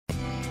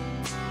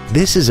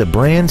This is a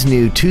brand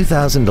new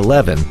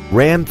 2011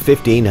 Ram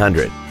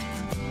 1500.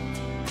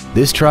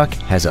 This truck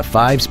has a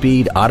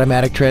 5-speed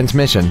automatic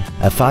transmission,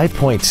 a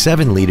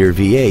 5.7-liter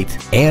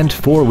V8, and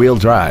 4-wheel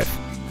drive.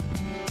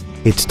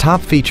 Its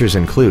top features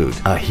include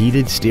a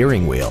heated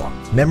steering wheel,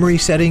 memory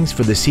settings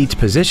for the seat's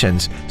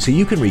positions so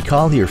you can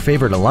recall your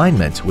favorite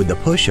alignments with the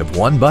push of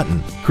one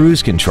button,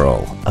 cruise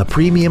control, a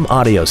premium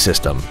audio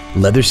system,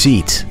 leather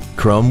seats,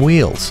 chrome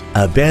wheels,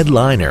 a bed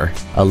liner,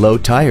 a low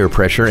tire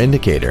pressure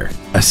indicator,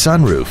 a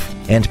sunroof,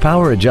 and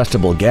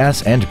power-adjustable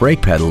gas and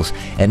brake pedals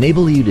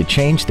enable you to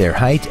change their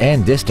height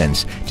and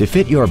distance to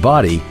fit your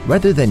body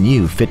rather than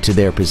you fit to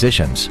their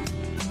positions.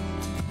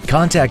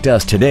 Contact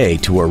us today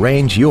to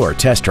arrange your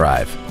test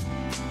drive.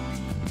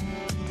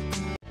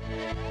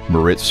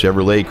 Moritz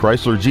Chevrolet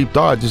Chrysler Jeep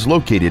Dodge is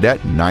located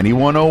at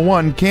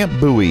 9101 Camp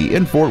Bowie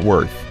in Fort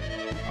Worth.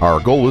 Our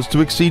goal is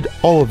to exceed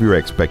all of your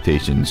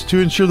expectations to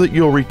ensure that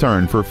you'll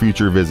return for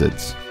future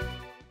visits.